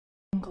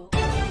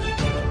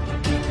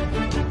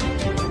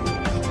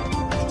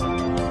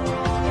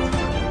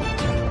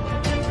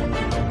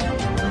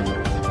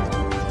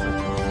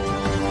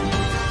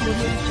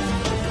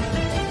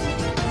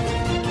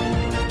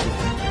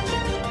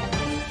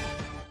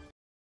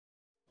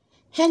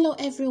Hello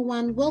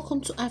everyone, welcome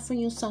to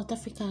AfriNews South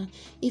Africa.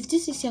 If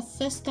this is your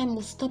first time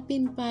of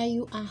stopping by,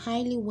 you are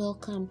highly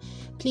welcome.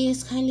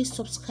 Please kindly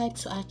subscribe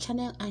to our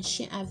channel and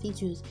share our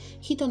videos.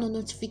 Hit on the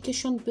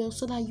notification bell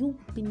so that you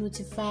will be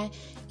notified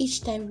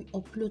each time we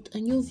upload a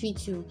new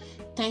video.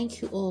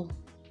 Thank you all.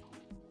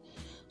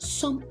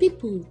 Some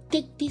people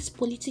take this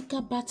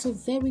political battle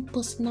very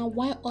personal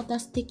while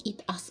others take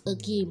it as a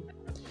game.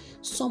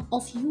 Some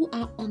of you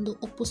are on the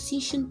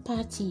opposition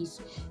parties.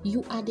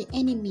 You are the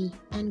enemy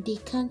and they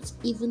can't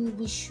even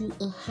wish you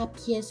a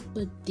happiest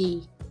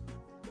birthday.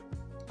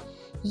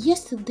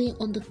 Yesterday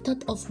on the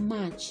 3rd of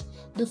March,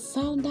 the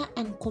founder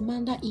and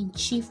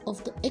commander-in-chief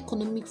of the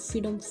Economic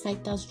Freedom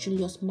Fighters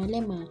Julius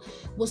Malema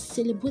was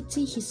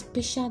celebrating his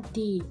special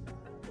day.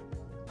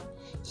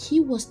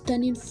 He was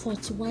turning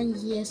 41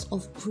 years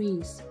of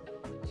grace.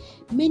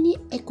 Many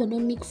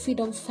economic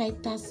freedom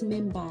fighters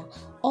members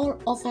all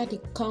over the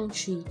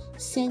country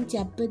sent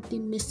their birthday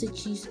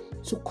messages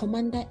to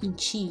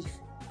Commander-in-Chief.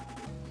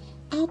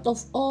 Out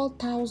of all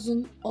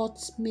 1,000-odd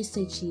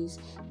messages,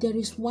 there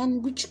is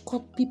one which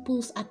caught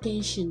people's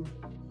attention.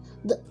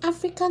 The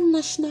African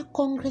National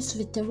Congress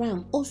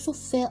veteran also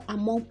fell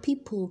among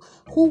people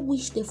who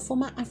wished the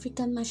former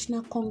African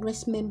National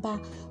Congress member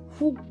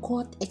who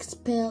got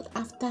expelled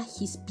after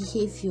his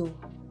behavior.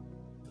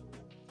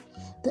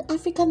 The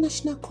African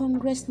National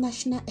Congress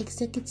National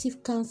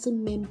Executive Council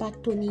member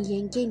Tony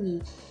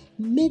Yengeni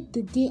made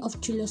the day of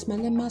Julius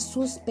Malema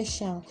so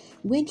special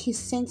when he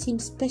sent him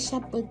special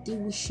birthday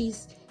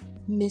wishes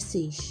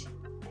message.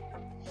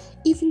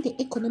 Even the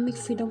economic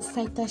freedom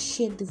fighters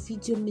shared the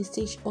video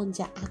message on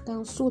their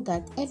account so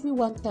that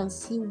everyone can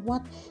see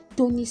what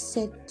Tony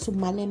said to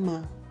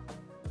Malema.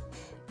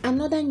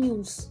 Another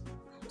news.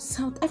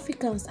 South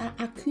Africans are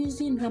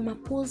accusing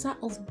Ramaphosa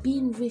of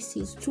being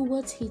racist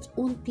towards his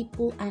own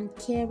people and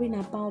caring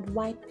about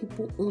white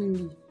people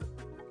only.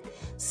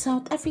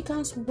 South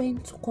Africans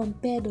went to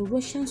compare the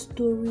Russian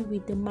story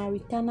with the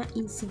Marikana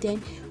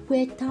incident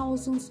where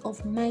thousands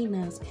of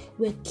miners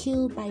were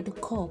killed by the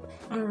cop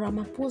and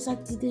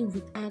Ramaphosa didn't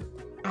react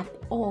at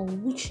all,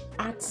 which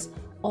adds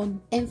on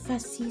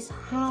emphasis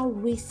how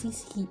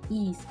racist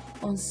he is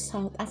on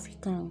South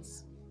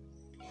Africans.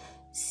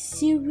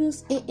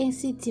 Serious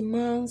ANC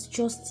demands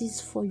justice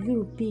for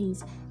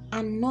Europeans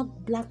and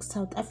not black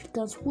South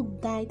Africans who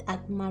died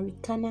at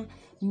Marikana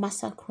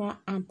massacre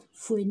and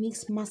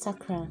Phoenix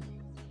massacre.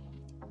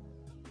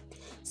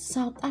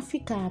 South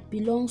Africa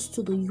belongs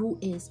to the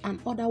US and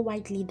other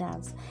white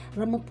leaders.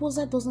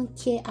 Ramaphosa doesn't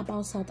care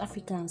about South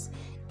Africans.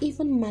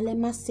 Even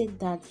Malema said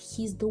that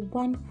he's the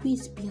one who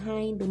is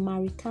behind the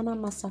Marikana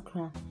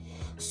massacre.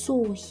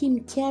 So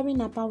him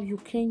caring about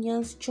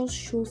Ukrainians just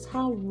shows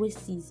how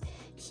racist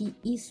he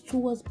is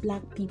towards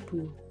black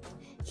people.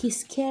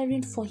 He's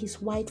caring for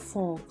his white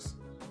folks.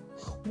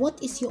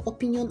 What is your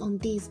opinion on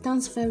this?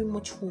 Thanks very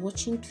much for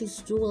watching. Please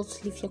do well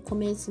to leave your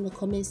comments in the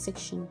comment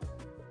section.